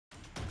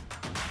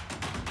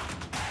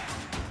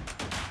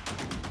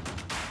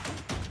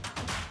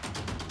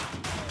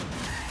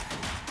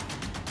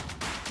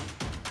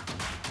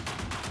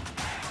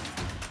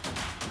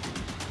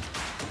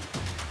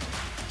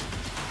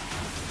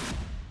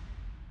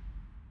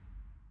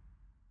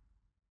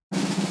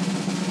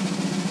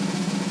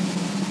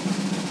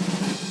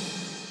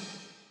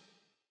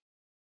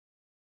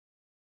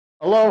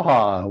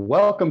Aloha,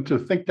 welcome to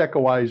ThinkTech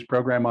Hawaii's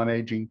program on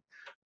aging.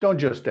 Don't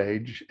just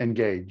age,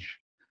 engage.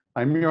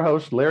 I'm your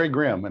host, Larry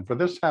Grimm, and for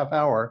this half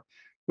hour,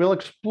 we'll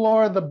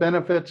explore the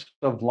benefits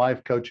of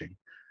life coaching.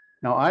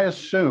 Now, I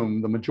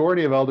assume the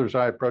majority of elders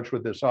I approach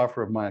with this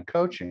offer of my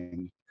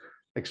coaching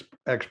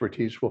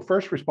expertise will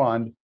first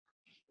respond,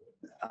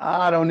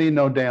 I don't need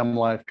no damn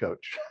life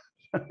coach.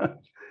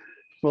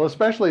 Well,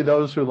 especially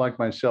those who, like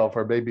myself,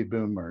 are baby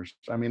boomers.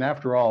 I mean,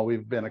 after all,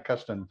 we've been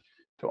accustomed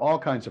to all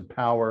kinds of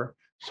power,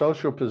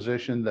 social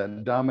position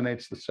that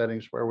dominates the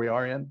settings where we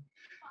are in.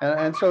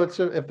 And so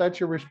if that's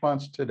your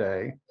response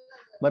today,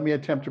 let me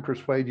attempt to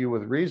persuade you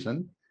with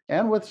reason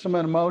and with some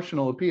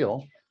emotional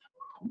appeal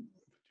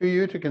to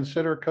you to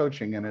consider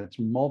coaching and its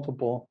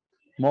multiple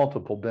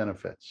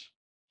benefits.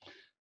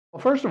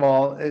 Well, first of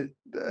all,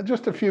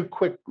 just a few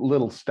quick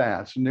little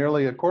stats.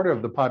 Nearly a quarter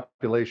of the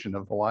population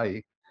of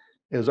Hawaii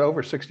is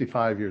over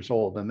 65 years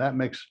old, and that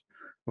makes,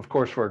 of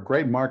course, for a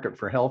great market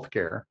for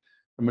healthcare.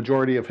 The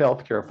majority of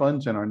healthcare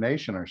funds in our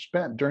nation are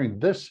spent during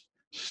this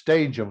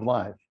stage of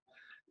life.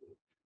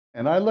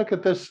 And I look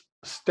at this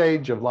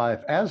stage of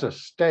life as a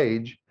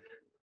stage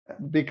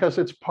because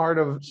it's part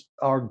of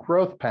our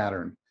growth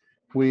pattern.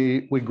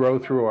 We grow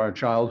through our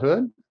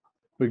childhood,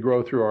 we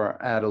grow through our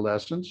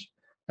adolescence,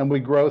 and we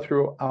grow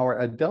through our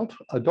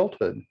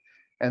adulthood.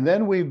 And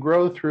then we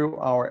grow through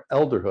our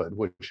elderhood,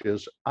 which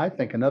is, I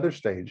think, another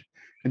stage.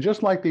 And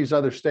just like these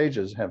other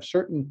stages have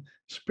certain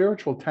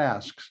spiritual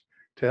tasks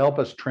to help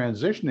us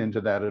transition into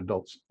that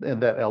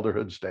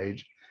elderhood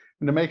stage,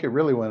 and to make it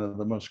really one of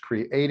the most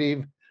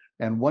creative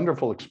and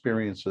wonderful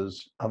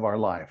experiences of our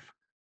life.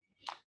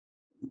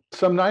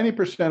 Some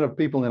 90% of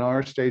people in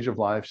our stage of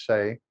life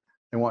say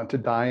they want to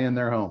die in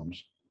their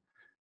homes.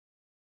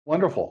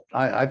 Wonderful.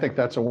 I think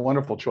that's a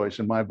wonderful choice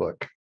in my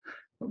book.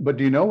 But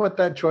do you know what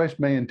that choice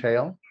may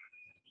entail?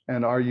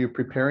 And are you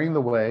preparing the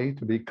way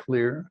to be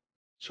clear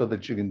so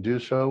that you can do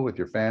so with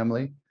your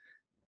family,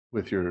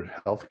 with your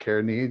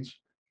healthcare needs,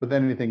 with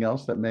anything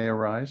else that may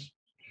arise?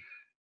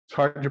 It's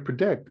hard to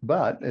predict,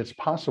 but it's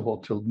possible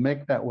to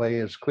make that way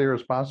as clear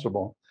as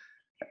possible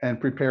and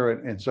prepare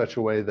it in such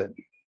a way that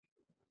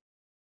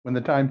when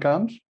the time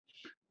comes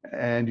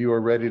and you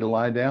are ready to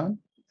lie down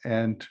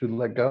and to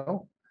let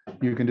go,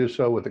 you can do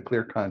so with a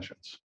clear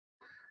conscience.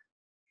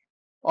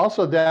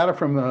 Also, data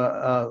from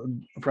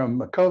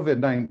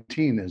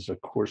COVID-19 is,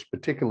 of course,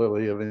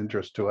 particularly of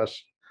interest to us.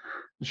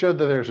 It showed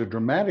that there's a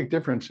dramatic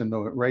difference in the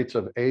rates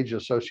of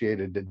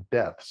age-associated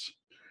deaths.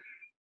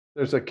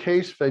 There's a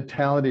case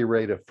fatality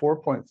rate of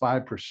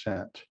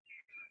 4.5%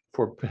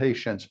 for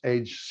patients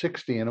aged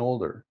 60 and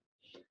older.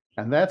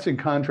 And that's in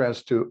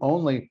contrast to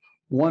only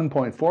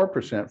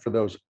 1.4% for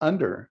those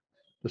under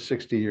the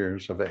 60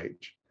 years of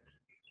age.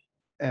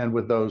 And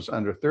with those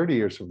under 30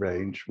 years of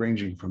age,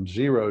 ranging from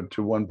 0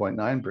 to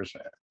 1.9%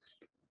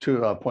 to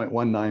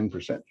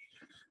 0.19%.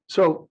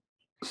 So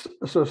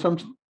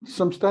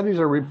some studies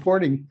are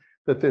reporting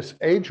that this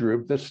age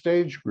group, this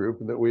stage group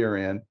that we are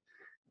in,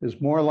 is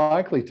more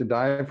likely to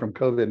die from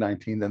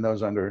COVID-19 than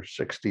those under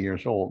 60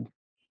 years old.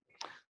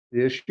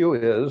 The issue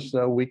is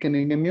the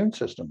weakening immune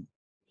system.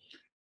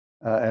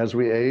 As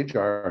we age,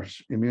 our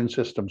immune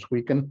systems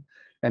weaken.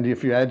 And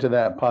if you add to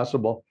that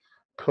possible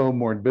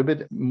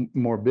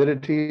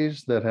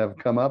comorbidities that have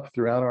come up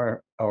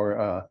throughout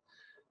our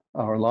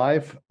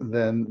life,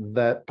 then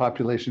that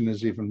population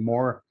is even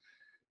more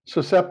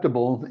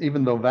susceptible,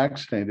 even though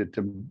vaccinated,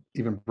 to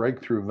even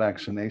breakthrough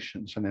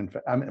vaccinations and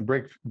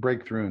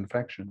breakthrough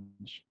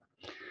infections.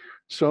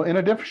 So in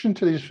addition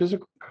to these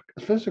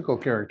physical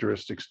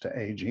characteristics to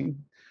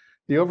aging,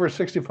 the over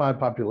 65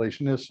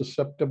 population is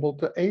susceptible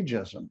to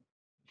ageism.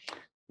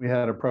 We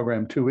had a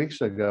program 2 weeks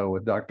ago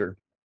with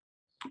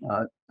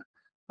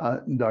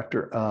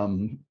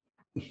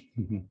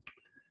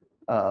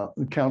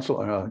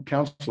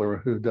counselor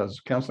who does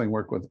counseling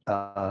work with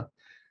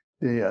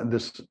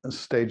this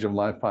stage of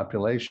life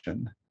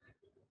population.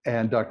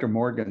 And Dr.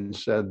 Morgan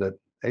said that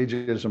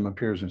ageism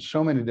appears in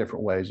so many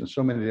different ways, in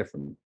so many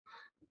different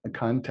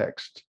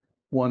contexts,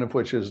 one of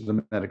which is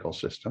the medical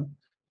system,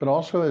 but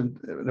also it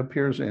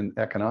appears in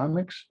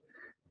economics.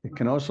 It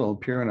can also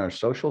appear in our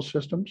social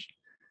systems.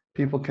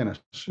 People can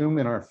assume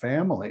in our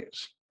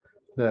families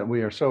that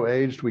we are so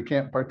aged we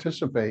can't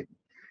participate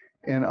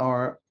in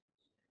our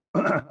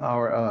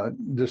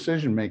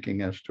decision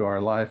making as to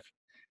our life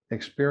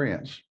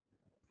experience.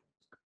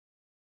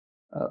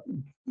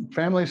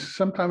 Families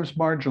sometimes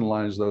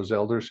marginalize those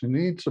elders who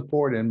need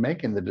support in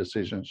making the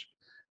decisions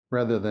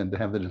rather than to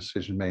have the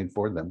decision made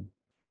for them.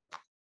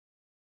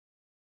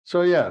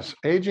 So yes,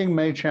 aging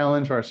may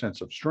challenge our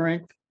sense of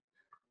strength,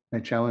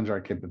 may challenge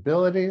our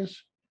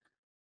capabilities,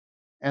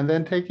 and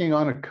then taking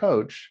on a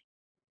coach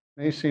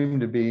may seem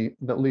to be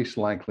the least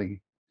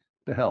likely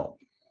to help.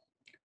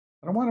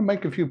 But I want to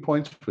make a few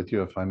points with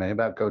you, if I may,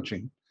 about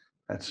coaching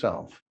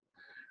itself.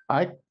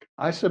 I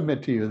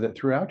submit to you that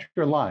throughout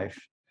your life,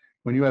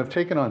 when you have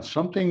taken on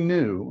something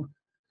new,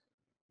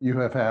 you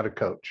have had a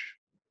coach,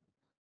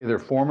 either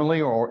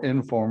formally or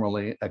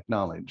informally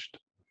acknowledged.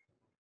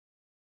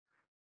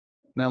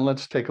 Now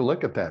let's take a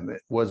look at that.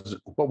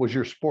 What was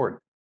your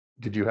sport?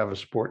 Did you have a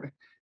sport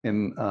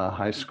in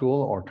high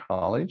school or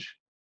college,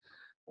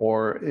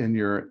 or in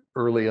your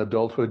early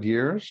adulthood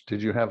years?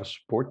 Did you have a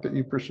sport that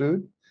you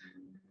pursued?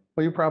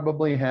 Well, you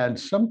probably had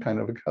some kind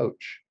of a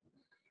coach.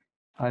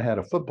 I had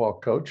a football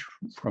coach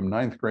from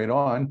ninth grade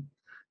on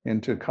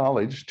into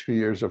college, 2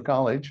 years of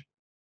college.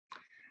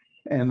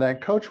 And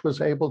that coach was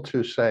able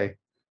to say,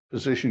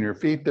 position your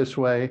feet this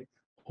way,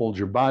 hold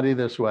your body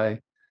this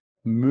way,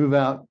 move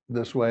out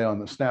this way on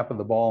the snap of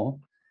the ball.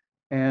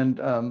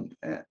 And I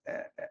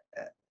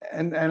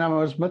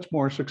was much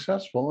more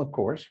successful, of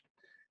course,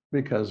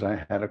 because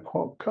I had a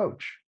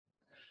coach.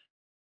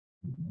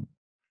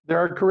 There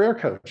are career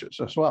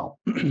coaches as well.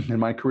 In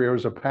my career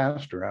as a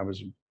pastor, I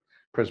was a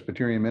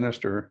Presbyterian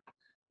minister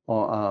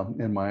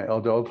in my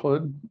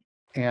adulthood,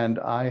 and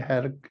I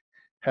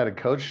had a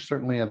coach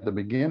certainly at the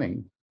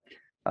beginning.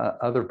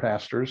 Other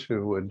pastors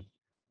who would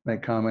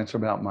make comments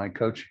about my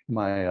coach,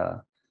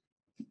 my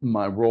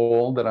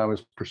role that I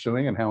was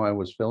pursuing and how I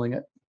was filling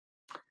it.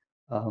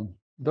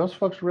 Those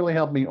folks really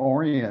helped me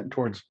orient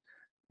towards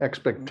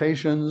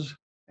expectations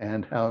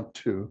and how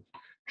to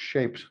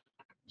shape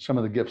some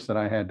of the gifts that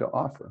I had to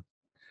offer.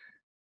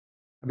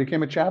 I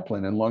became a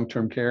chaplain in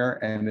long-term care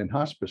and in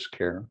hospice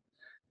care.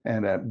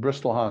 And at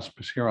Bristol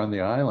Hospice here on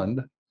the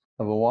island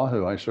of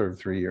Oahu, I served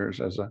 3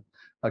 years as a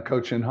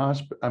coach in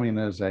as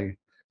a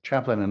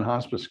chaplain in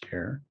hospice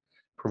care,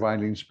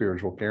 providing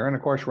spiritual care. And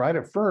of course, right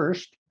at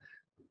first,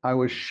 I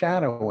was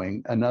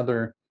shadowing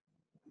another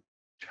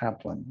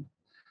chaplain.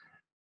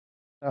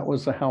 That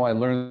was how I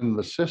learned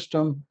the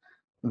system.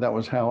 That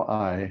was how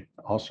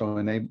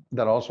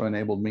that also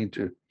enabled me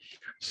to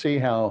see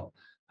how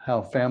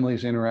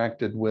families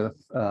interacted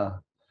with the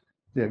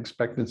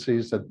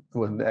expectations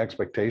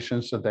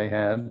that they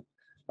had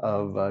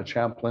of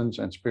chaplains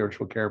and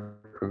spiritual care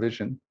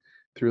provision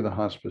through the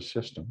hospice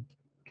system.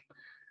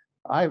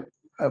 I,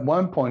 at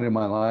one point in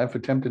my life,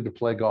 attempted to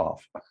play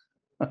golf.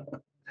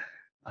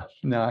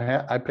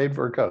 Now, I paid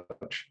for a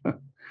coach.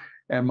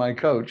 And my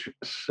coach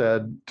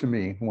said to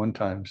me one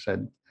time,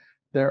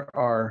 there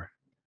are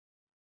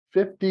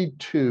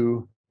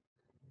 52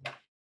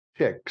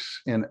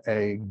 ticks in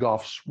a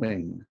golf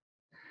swing.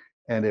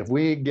 And if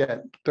we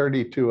get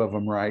 32 of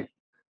them right,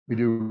 we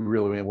do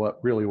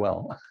really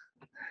well.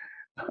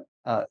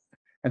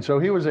 And so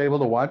he was able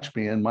to watch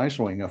me in my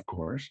swing, of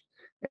course.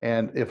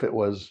 And if it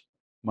was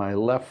my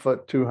left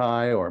foot too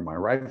high or my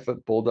right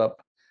foot pulled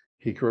up,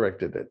 he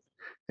corrected it.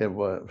 It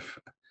was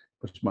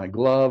my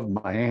glove,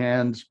 my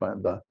hands,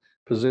 the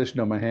position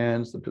of my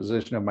hands, the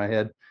position of my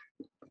head.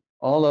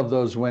 All of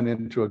those went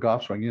into a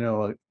golf swing. You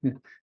know,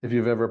 if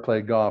you've ever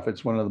played golf,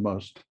 it's one of the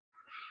most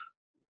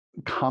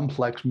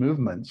complex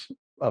movements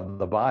of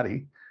the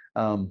body,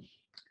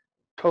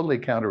 totally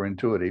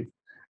counterintuitive.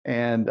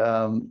 And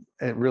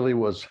it really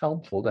was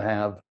helpful to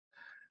have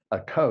a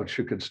coach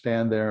who could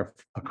stand there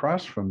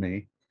across from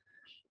me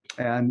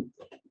and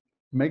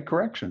make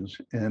corrections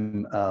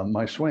in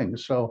my swing.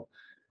 So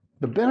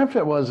the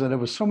benefit was that it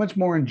was so much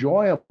more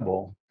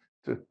enjoyable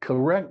to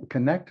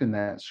connect in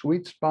that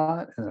sweet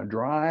spot in a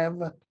drive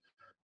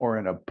or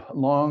in a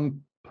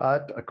long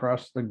putt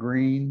across the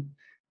green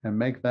and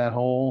make that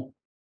hole.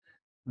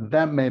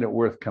 That made it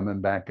worth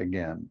coming back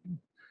again.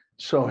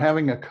 So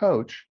having a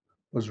coach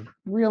was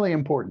really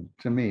important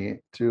to me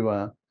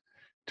to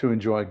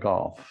enjoy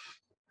golf.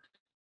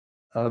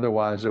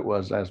 Otherwise, it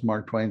was, as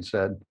Mark Twain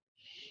said,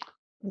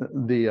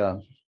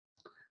 the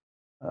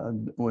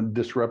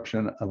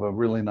disruption of a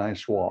really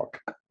nice walk.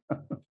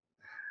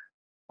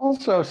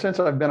 Also, since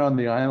I've been on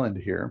the island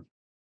here,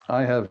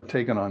 I have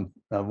taken on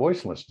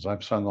voice lessons.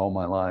 I've sung all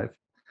my life,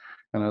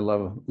 and I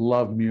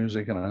love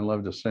music, and I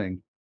love to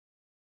sing.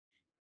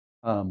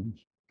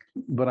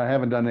 But I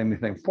haven't done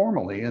anything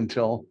formally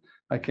until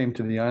I came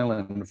to the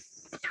island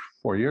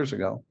 4 years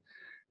ago.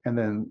 And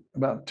then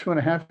about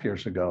 2.5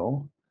 years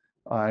ago,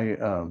 I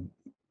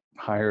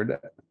hired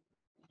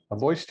a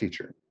voice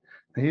teacher.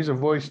 He's a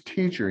voice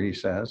teacher, he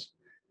says,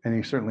 and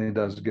he certainly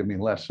does give me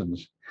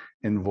lessons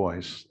in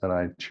voice that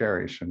I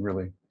cherish and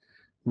really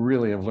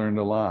have learned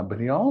a lot. But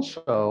he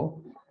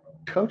also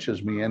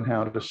coaches me in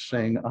how to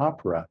sing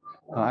opera.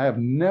 I have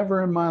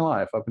never in my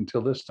life up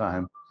until this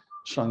time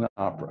sung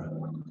opera.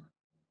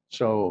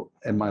 So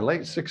in my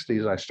late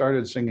 60s, I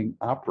started singing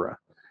opera.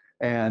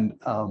 And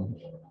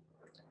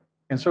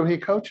so he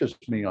coaches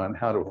me on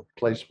how to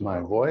place my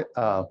voice,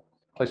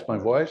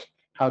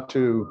 how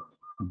to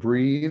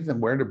breathe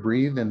and where to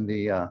breathe in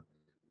the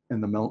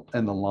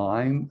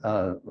line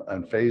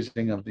and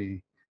phasing of the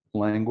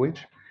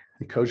language.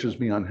 He coaches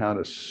me on how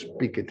to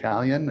speak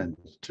Italian and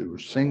to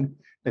sing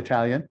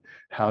Italian,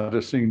 how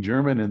to sing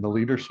German in the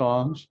leader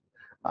songs.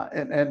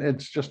 And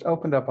it's just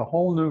opened up a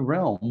whole new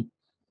realm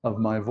of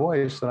my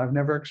voice that I've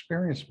never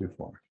experienced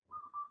before.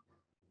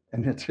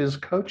 And it's his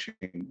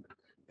coaching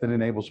that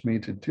enables me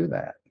to do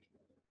that.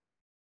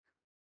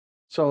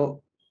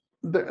 So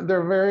there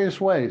are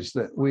various ways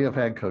that we have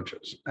had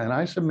coaches. And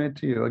I submit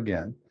to you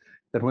again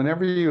that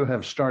whenever you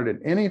have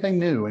started anything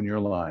new in your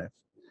life,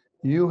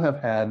 you have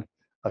had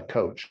a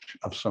coach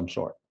of some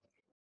sort.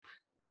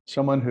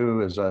 someone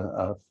who is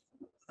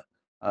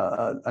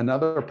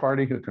another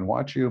party who can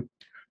watch you,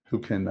 who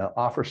can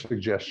offer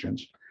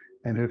suggestions,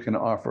 and who can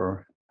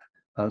offer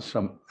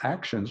some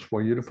actions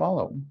for you to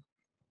follow.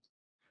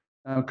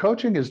 Now,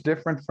 coaching is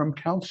different from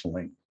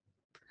counseling,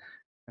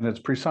 and it's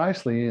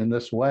precisely in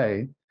this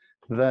way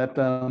that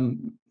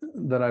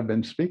that I've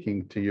been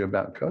speaking to you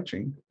about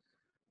coaching,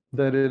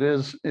 that it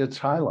is its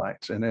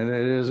highlights and it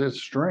is its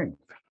strength.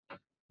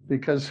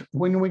 Because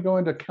when we go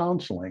into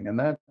counseling, and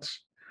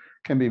that's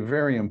can be a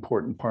very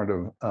important part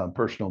of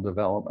personal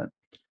development.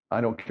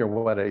 I don't care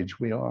what age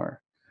we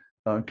are.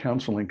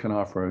 Counseling can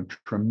offer a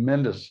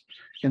tremendous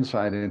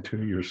insight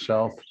into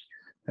yourself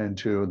and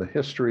to the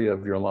history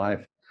of your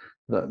life,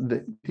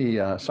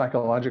 the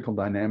psychological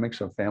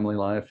dynamics of family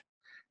life,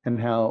 and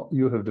how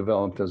you have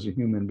developed as a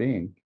human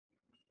being.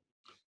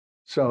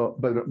 So,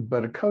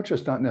 but a coach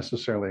is not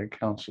necessarily a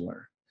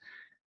counselor.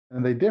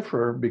 And they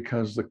differ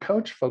because the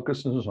coach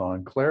focuses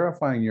on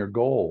clarifying your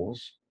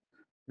goals,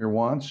 your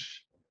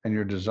wants, and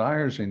your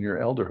desires in your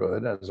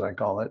elderhood, as I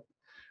call it,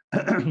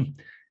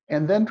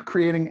 and then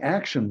creating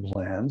action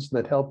plans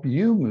that help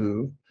you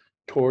move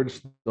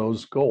towards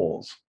those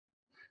goals.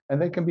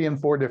 And they can be in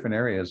 4 different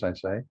areas, I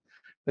say.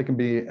 They can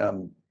be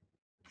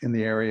in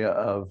the area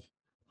of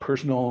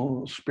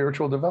personal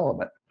spiritual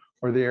development,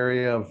 or the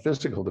area of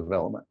physical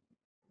development,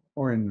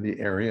 or in the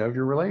area of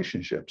your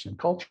relationships and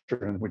culture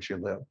in which you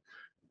live,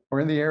 or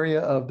in the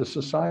area of the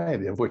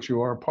society of which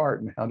you are a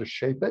part, and how to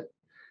shape it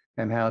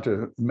and how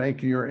to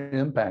make your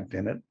impact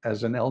in it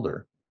as an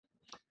elder.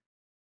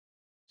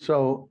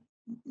 So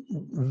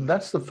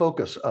that's the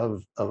focus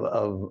of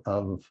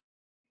a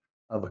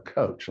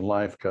coach, a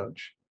life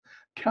coach.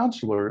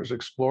 Counselors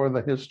explore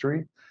the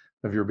history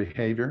of your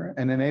behavior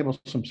and enable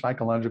some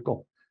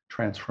psychological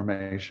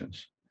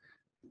transformations.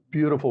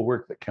 Beautiful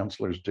work that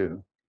counselors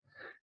do.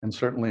 And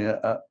certainly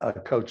a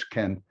coach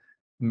can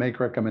make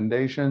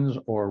recommendations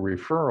or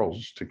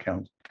referrals to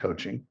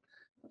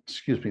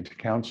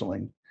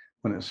counseling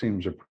when it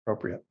seems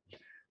appropriate.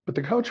 But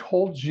the coach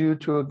holds you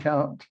to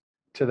account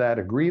to that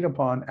agreed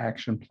upon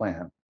action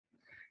plan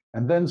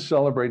and then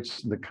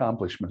celebrates the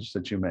accomplishments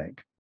that you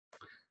make.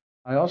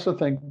 I also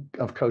think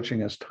of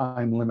coaching as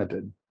time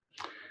limited.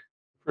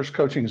 First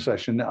coaching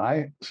session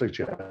I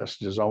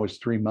suggest is always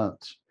 3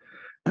 months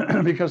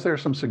because there are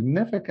some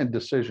significant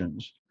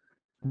decisions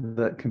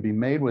that can be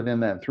made within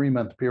that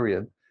 3-month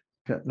period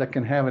that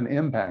can have an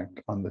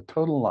impact on the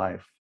total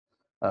life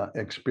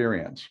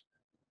experience.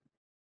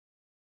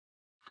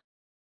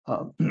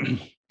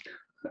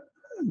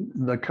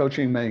 The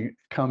coaching may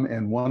come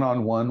in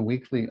one-on-one,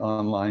 weekly,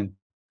 online.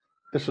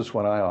 This is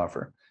what I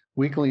offer: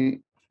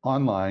 weekly,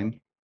 online,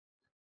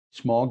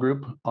 small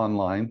group,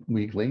 online,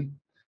 weekly,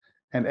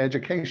 and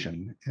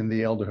education in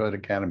the Elderhood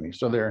Academy.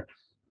 So there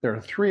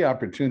are 3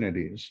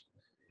 opportunities.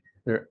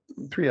 There are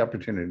 3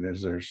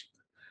 opportunities. There's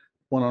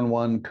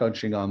one-on-one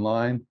coaching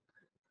online,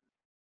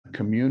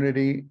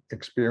 community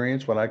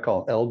experience, what I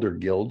call elder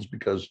guilds,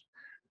 because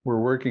we're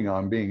working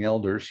on being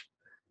elders,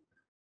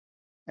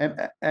 and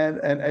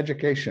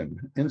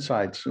education,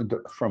 insights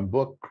from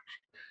books,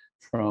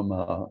 from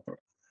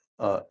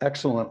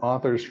excellent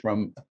authors,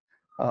 from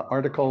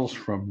articles,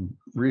 from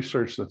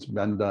research that's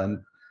been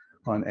done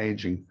on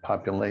aging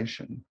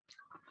population.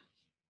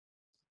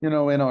 You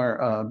know, in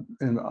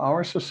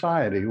our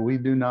society, we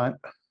do not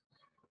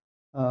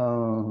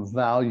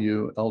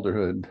value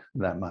elderhood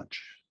that much.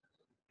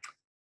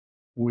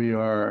 We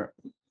are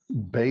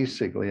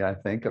basically, I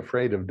think,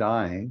 afraid of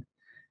dying,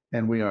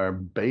 and we are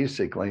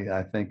basically,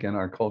 I think, in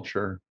our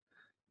culture,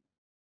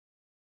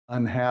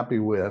 unhappy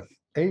with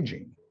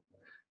aging.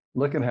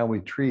 Look at how we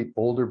treat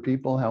older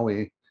people, how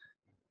we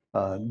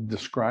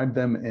describe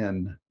them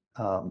in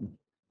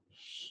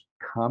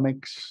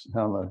comics,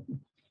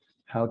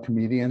 how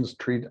comedians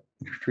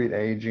treat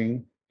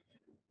aging,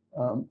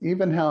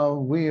 even how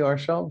we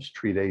ourselves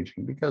treat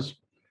aging, because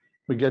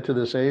we get to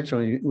this age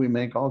and we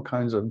make all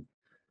kinds of,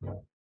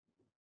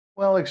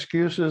 well,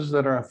 excuses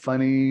that are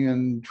funny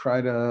and try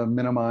to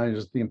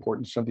minimize the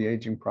importance of the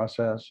aging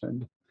process,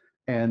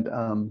 and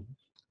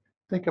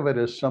think of it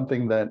as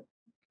something that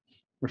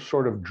we're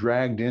sort of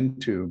dragged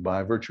into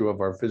by virtue of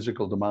our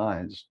physical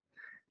demise.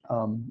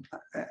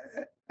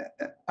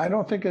 I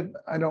don't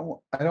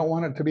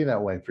want it to be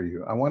that way for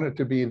you. I want it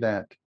to be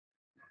that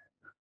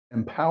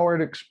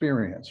empowered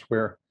experience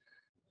where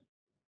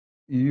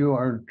you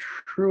are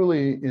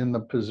truly in the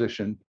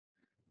position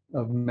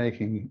of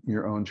making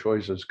your own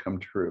choices come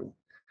true.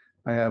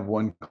 I have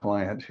one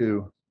client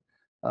who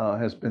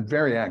has been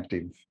very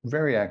active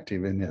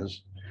in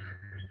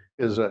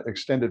his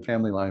extended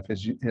family life.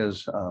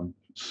 His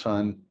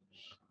son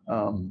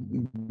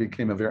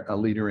became a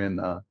leader in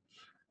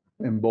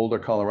Boulder,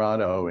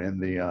 Colorado, in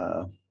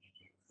the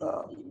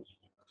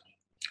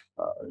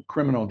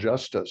criminal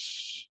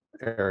justice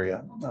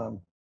area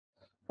of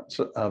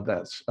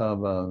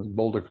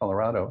Boulder,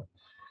 Colorado,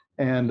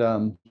 and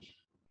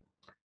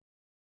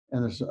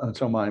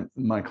so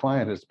my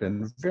client has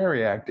been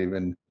very active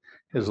in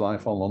his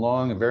life all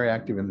along, and very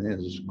active in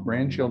his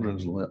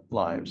grandchildren's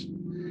lives.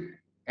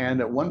 And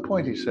at one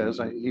point he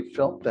says he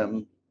felt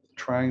them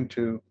trying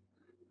to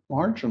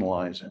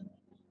marginalize him,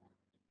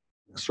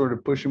 sort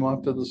of push him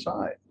off to the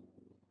side.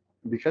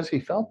 Because he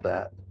felt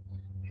that,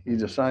 he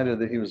decided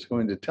that he was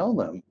going to tell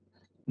them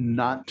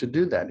not to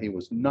do that. He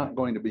was not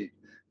going to be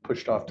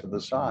pushed off to the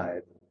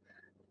side.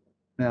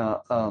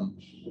 Now,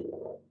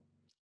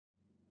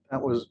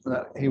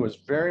 he was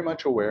very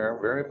much aware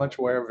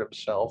of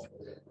himself,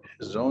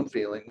 his own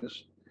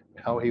feelings,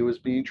 how he was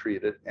being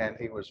treated, and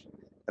he was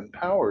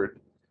empowered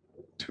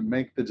to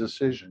make the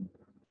decision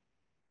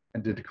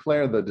and to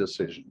declare the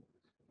decision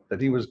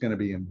that he was going to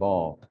be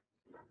involved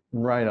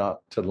right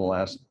up to the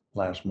last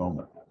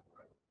moment.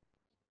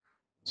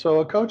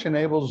 So a coach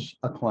enables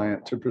a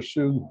client to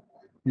pursue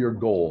your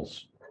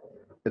goals.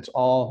 It's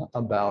all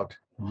about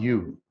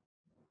you.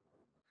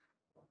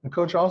 The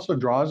coach also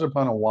draws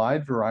upon a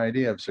wide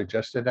variety of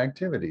suggested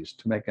activities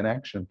to make an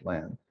action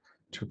plan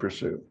to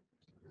pursue.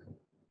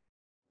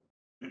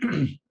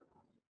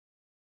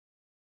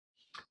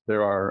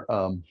 There are,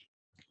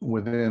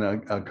 within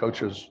a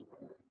coach's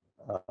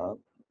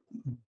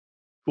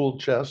tool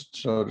chest,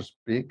 so to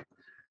speak,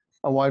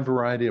 a wide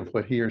variety of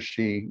what he or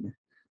she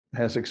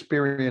has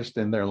experienced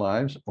in their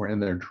lives or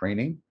in their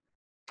training.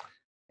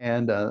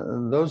 And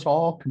those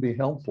all can be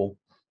helpful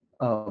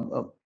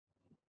in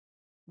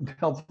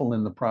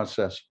the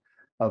process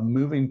of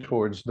moving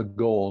towards the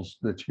goals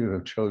that you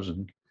have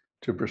chosen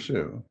to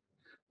pursue.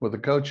 With a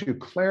coach, you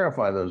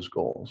clarify those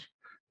goals.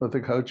 With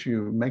a coach,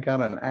 you make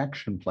out an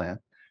action plan.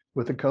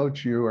 With a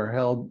coach, you are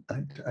held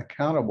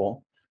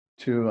accountable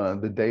to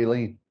the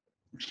daily,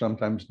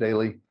 sometimes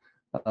daily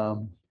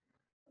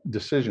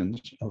decisions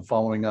of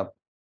following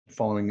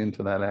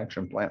into that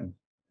action plan.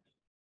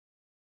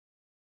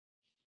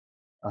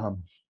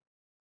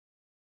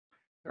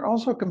 There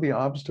also can be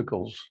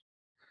obstacles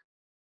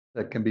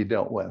that can be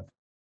dealt with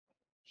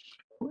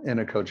in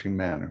a coaching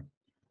manner.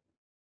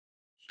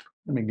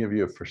 Let me give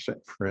you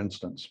for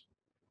instance.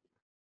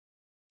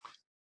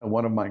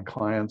 One of my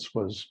clients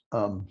was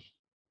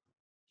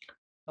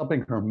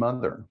helping her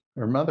mother.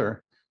 Her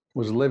mother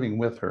was living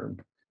with her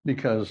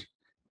because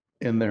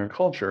in their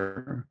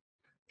culture,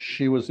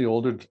 she was the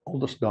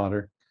oldest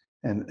daughter,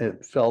 and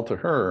it fell to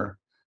her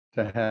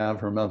to have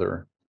her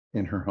mother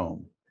in her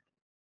home.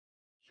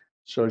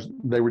 So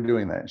they were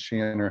doing that. She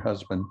and her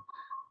husband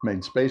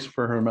made space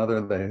for her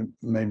mother. They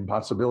made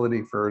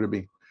possibility for her to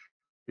be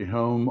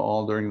home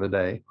all during the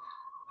day.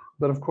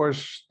 But of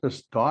course,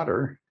 this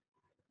daughter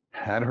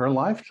had her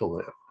life to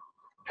live,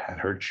 had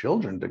her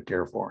children to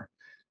care for,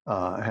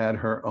 had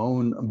her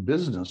own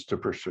business to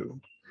pursue.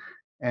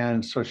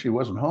 And so she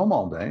wasn't home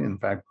all day. In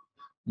fact,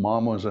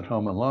 mom was at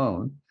home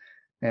alone.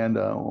 And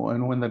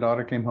when the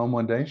daughter came home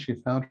one day, she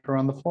found her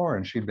on the floor,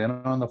 and she'd been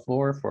on the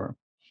floor for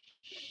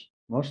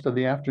most of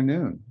the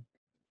afternoon.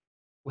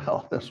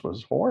 Well, this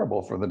was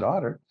horrible for the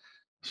daughter.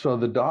 So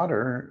the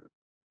daughter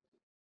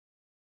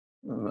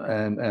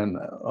and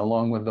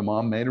along with the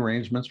mom made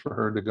arrangements for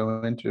her to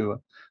go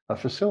into a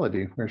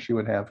facility where she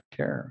would have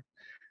care.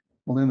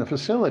 Well, in the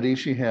facility,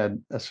 she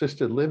had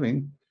assisted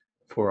living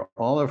for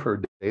all of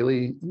her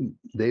daily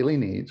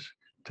needs,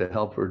 to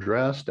help her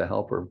dress, to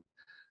help her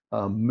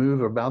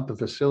move about the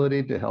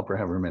facility, to help her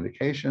have her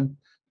medication,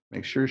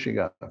 make sure she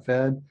got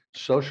fed,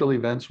 social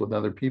events with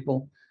other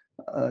people,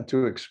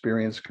 to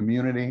experience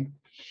community.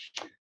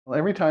 Well,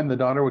 every time the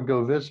daughter would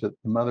go visit,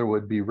 the mother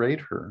would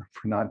berate her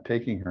for not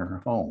taking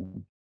her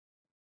home.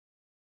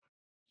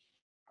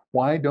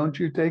 Why don't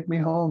you take me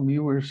home?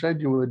 You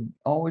said you would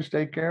always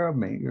take care of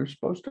me. You're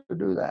supposed to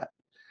do that.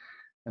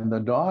 And the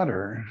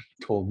daughter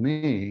told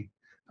me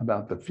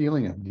about the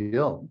feeling of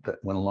guilt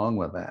that went along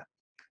with that.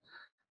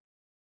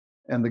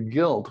 And the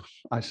guilt,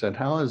 I said,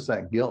 how is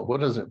that guilt?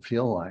 What does it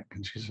feel like?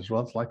 And she says,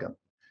 well, it's like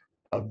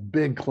a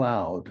big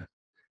cloud.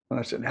 And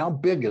I said, how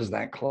big is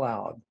that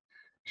cloud?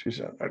 She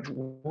said, that's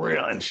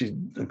real. And she's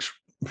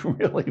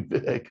really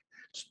big.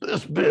 It's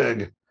this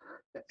big.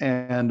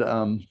 And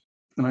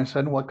I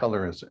said, what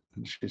color is it?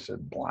 And she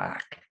said,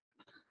 black.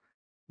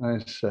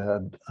 And I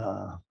said,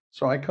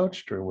 so I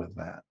coached her with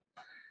that.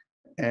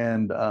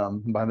 And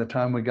by the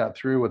time we got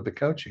through with the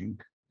coaching,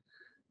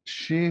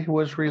 she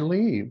was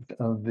relieved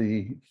of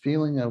the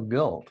feeling of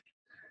guilt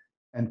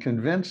and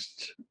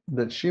convinced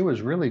that she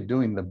was really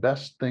doing the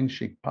best thing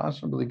she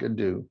possibly could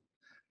do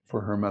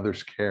for her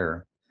mother's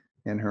care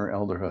in her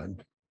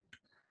elderhood.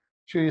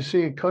 So you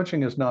see,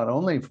 coaching is not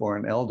only for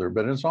an elder,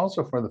 but it's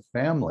also for the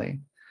family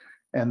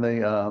and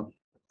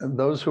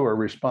those who are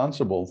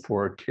responsible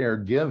for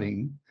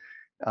caregiving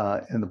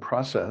in the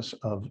process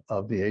of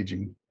the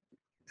aging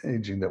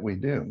that we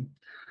do.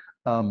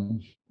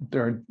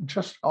 There are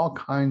just all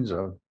kinds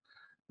of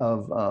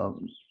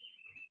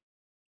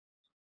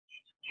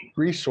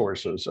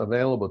resources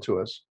available to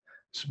us,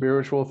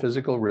 spiritual,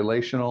 physical,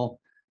 relational,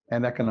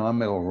 and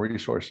economical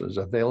resources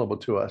available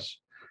to us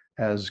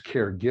as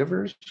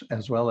caregivers,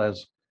 as well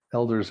as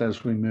elders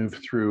as we move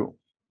through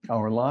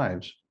our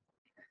lives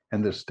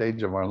and this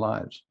stage of our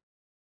lives.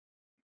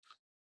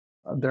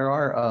 There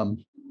are,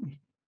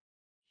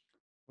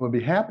 we'll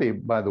be happy,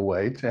 by the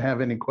way, to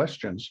have any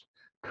questions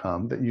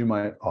outcome that you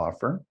might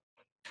offer,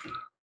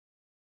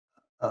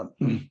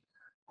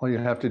 all you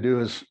have to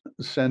do is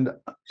send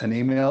an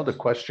email to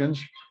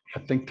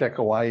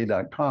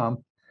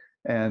questions@thinktechhawaii.com,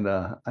 and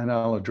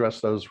I'll address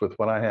those with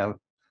what I have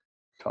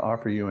to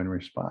offer you in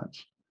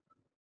response.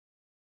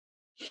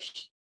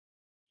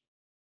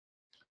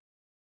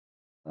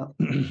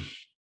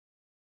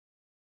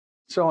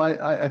 So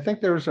I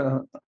think there's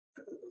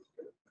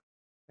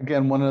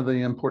again, one of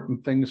the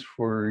important things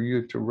for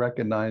you to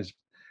recognize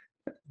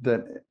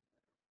that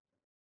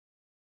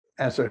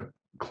as a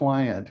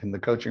client in the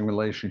coaching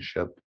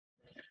relationship,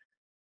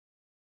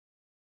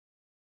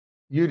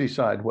 you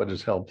decide what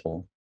is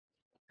helpful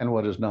and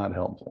what is not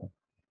helpful.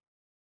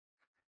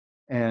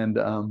 And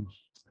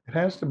it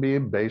has to be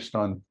based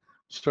on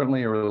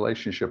certainly a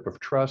relationship of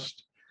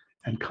trust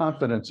and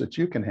confidence that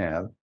you can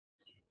have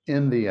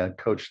in the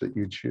coach that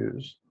you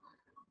choose.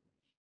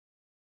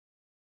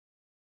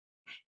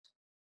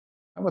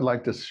 I would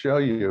like to show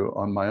you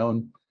on my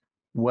own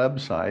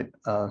website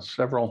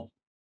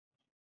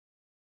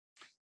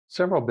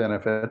several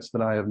benefits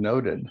that I have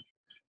noted.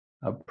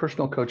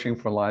 Personal Coaching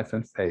for Life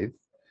and Faith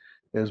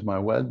is my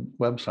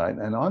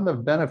website, and on the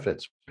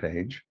benefits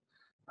page,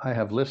 I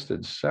have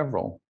listed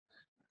several,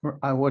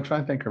 which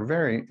I think are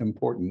very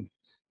important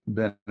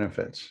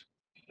benefits.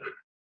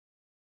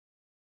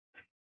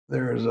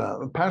 There's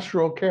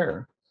pastoral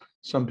care.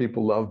 Some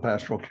people love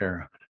pastoral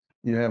care.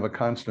 You have a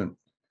constant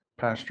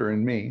pastor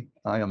in me.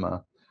 I am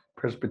a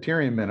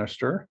Presbyterian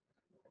minister,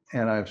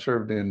 and I've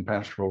served in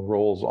pastoral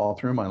roles all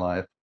through my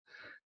life,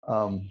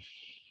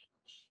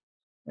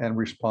 and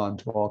respond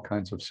to all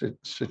kinds of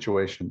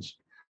situations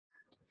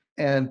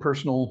and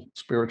personal,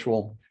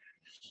 spiritual,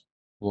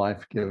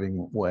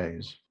 life-giving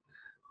ways.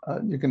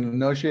 You can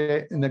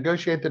negotiate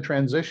the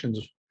transitions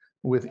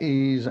with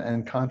ease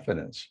and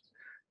confidence.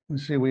 You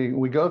see,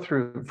 we go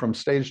through from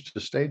stage to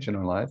stage in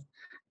our life,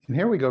 and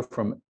here we go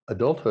from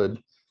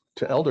adulthood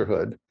to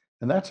elderhood,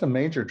 and that's a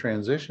major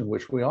transition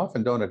which we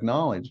often don't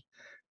acknowledge,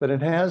 but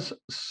it has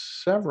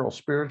several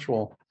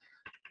spiritual,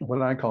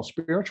 what I call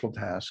spiritual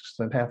tasks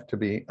that have to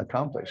be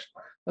accomplished.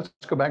 Let's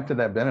go back to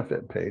that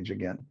benefit page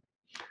again.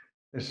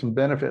 There's some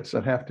benefits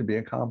that have to be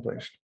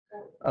accomplished.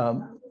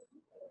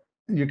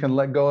 You can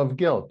let go of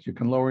guilt. You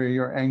can lower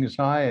your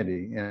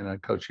anxiety in a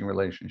coaching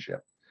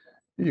relationship.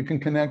 You can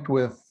connect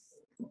with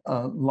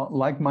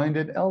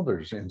like-minded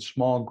elders in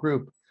small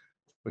group,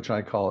 which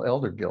I call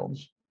elder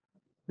guilds,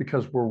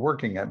 because we're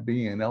working at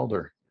being an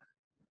elder.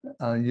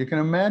 You can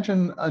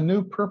imagine a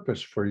new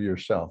purpose for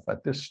yourself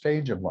at this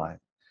stage of life.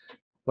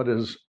 What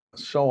is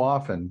so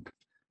often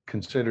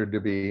considered to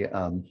be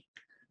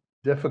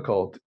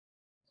difficult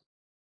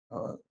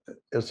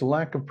is a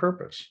lack of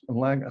purpose.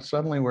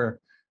 Suddenly we're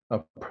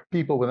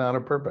people without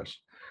a purpose.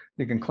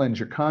 You can cleanse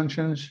your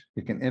conscience.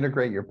 You can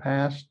integrate your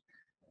past.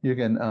 You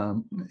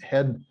can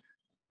head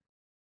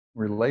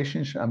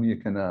relationship. You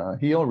can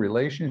heal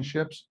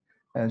relationships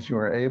as you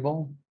are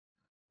able.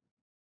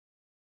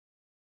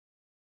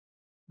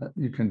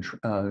 You can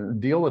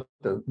deal with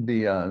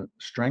the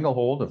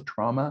stranglehold of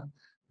trauma,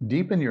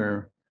 deepen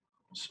your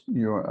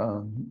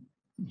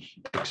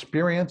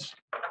experience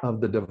of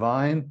the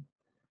divine,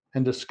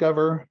 and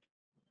discover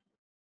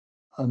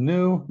a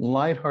new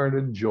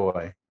lighthearted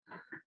joy.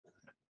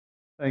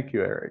 Thank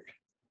you, Eric.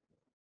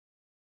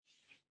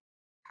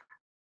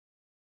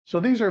 So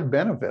these are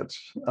benefits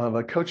of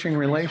a coaching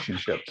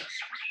relationship.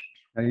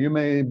 Now, you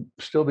may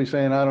still be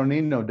saying, I don't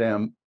need no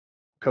damn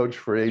coach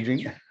for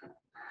aging,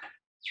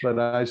 but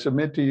I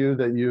submit to you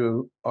that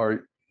you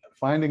are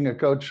finding a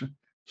coach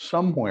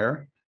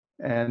somewhere,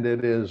 and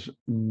it is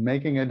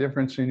making a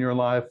difference in your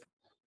life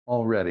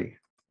already.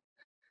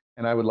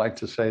 And I would like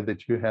to say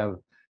that you have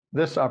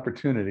this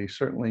opportunity,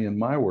 certainly in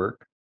my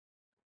work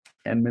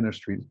and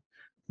ministry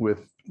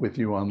with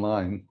you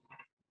online.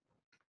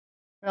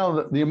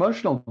 Now, the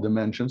emotional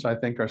dimensions, I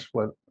think, are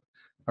what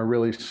are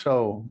really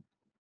so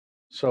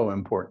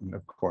important,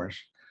 of course.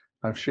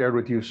 I've shared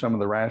with you some of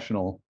the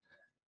rational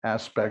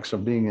aspects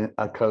of being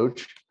a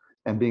coach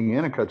and being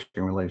in a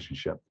coaching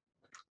relationship.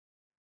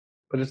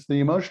 But it's the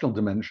emotional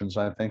dimensions,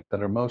 I think,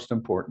 that are most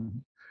important.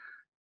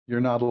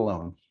 You're not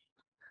alone.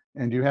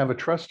 And you have a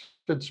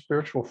trusted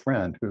spiritual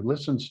friend who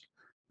listens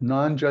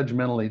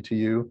non-judgmentally to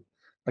you,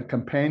 a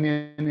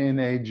companion in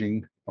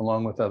aging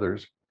along with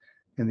others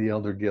in the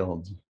elder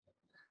guilds.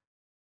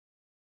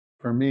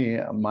 For me,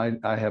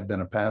 I have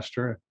been a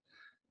pastor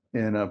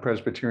in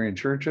Presbyterian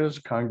churches,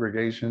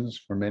 congregations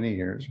for many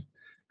years,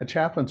 a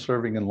chaplain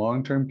serving in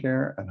long-term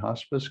care and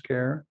hospice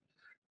care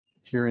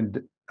here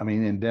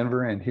in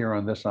Denver and here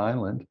on this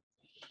island.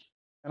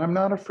 And I'm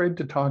not afraid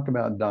to talk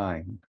about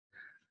dying.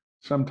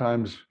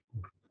 Sometimes,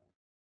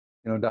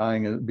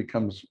 dying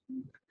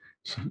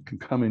can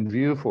come in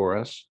view for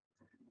us,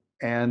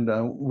 and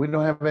we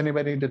don't have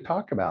anybody to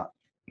talk about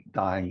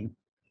dying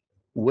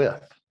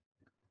with.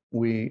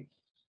 We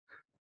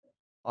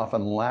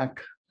often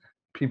lack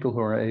people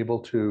who are able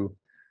to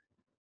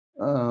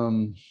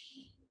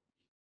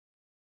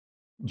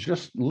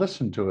just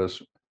listen to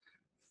us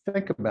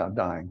think about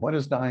dying. What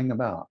is dying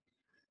about?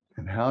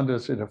 And how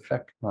does it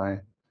affect my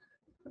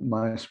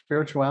my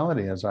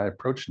spirituality as I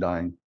approach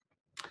dying.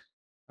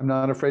 I'm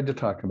not afraid to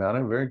talk about it.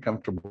 I'm very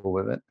comfortable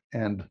with it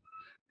and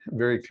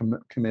very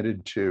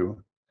committed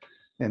to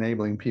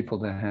enabling people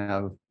to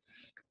have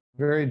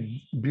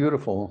very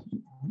beautiful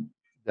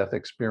death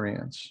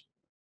experience,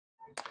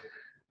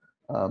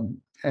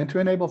 and to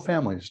enable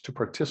families to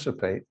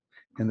participate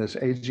in this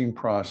aging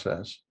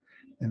process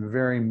in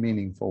very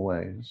meaningful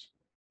ways.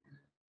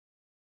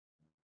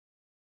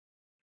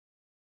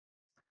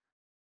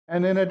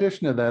 And in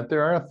addition to that,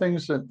 there are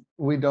things that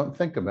we don't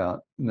think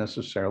about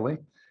necessarily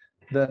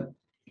that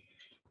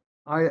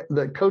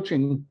that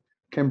coaching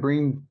can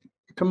bring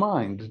to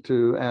mind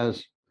to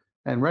as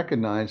and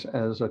recognize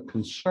as a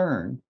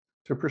concern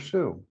to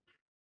pursue.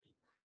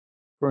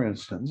 For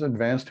instance,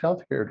 advanced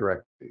healthcare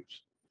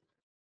directives.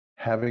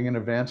 Having an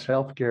advanced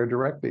healthcare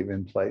directive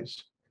in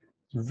place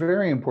is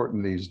very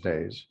important these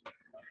days,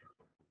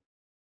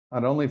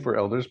 not only for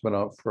elders,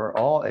 but for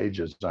all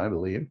ages, I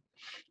believe,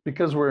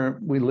 because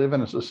we live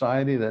in a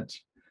society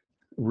that's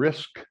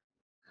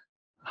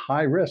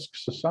high risk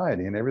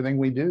society in everything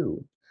we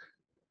do.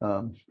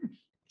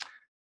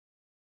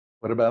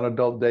 What about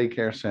adult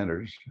daycare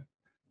centers,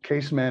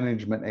 case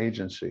management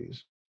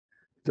agencies,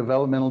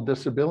 developmental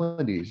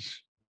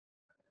disabilities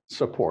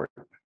support?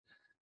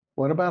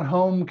 What about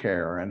home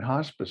care and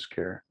hospice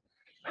care,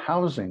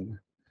 housing?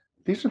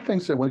 These are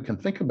things that we can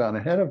think about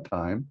ahead of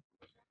time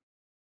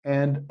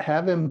and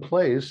have in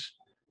place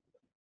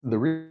the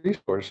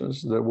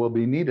resources that will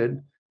be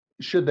needed,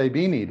 should they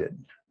be needed,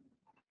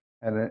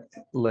 and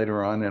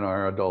later on in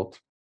our adult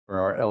or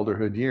our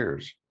elderhood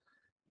years.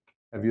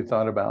 Have you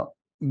thought about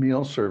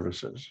meal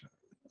services?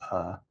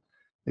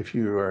 If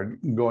you are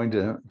going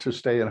to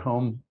stay at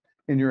home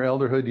in your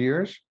elderhood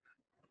years,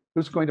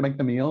 who's going to make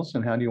the meals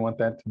and how do you want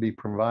that to be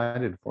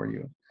provided for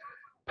you?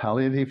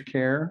 Palliative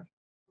care,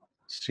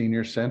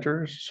 senior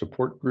centers,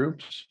 support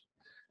groups.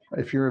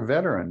 If you're a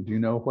veteran, do you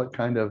know what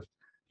kind of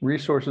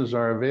resources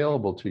are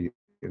available to you?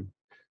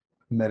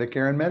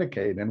 Medicare and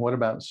Medicaid, and what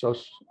about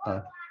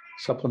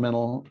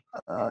supplemental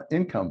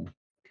income?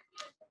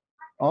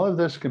 All of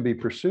this can be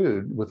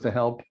pursued with the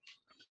help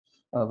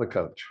of a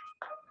coach.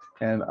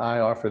 And I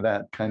offer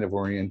that kind of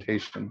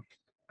orientation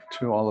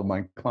to all of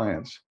my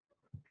clients.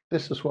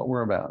 This is what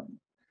we're about,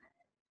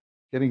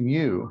 getting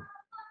you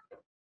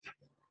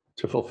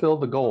to fulfill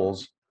the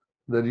goals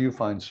that you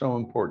find so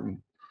important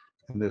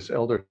in this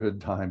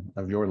elderhood time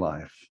of your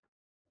life.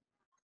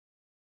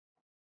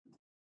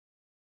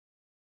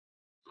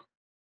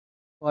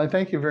 Well, I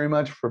thank you very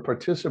much for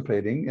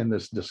participating in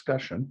this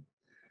discussion.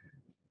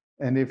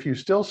 And if you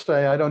still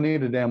say, I don't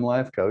need a damn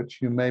life coach,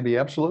 you may be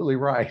absolutely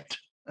right.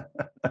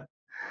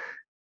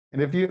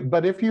 And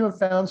if you have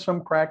found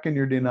some crack in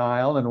your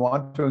denial and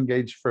want to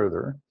engage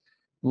further,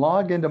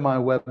 log into my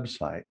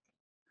website,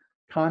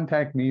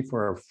 contact me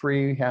for a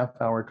free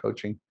half-hour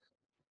coaching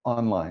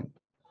online.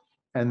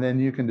 And then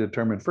you can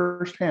determine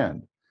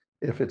firsthand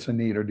if it's a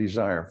need or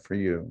desire for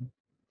you.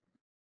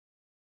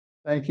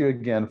 Thank you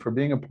again for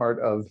being a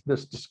part of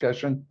this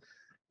discussion.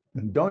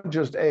 And don't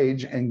just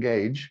age,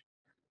 engage.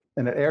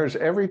 And it airs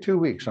every 2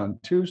 weeks on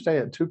Tuesday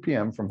at 2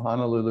 p.m. from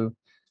Honolulu,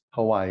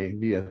 Hawaii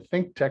via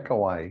ThinkTech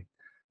Hawaii.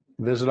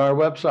 Visit our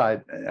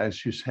website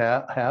as you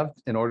have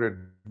in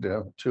order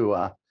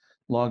to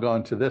log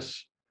on to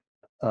this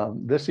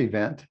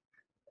event,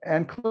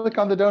 and click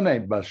on the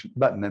donate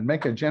button and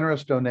make a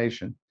generous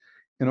donation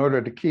in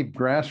order to keep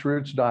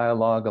grassroots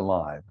dialogue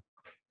alive.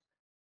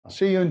 I'll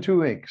see you in 2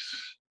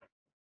 weeks.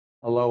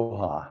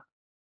 Aloha.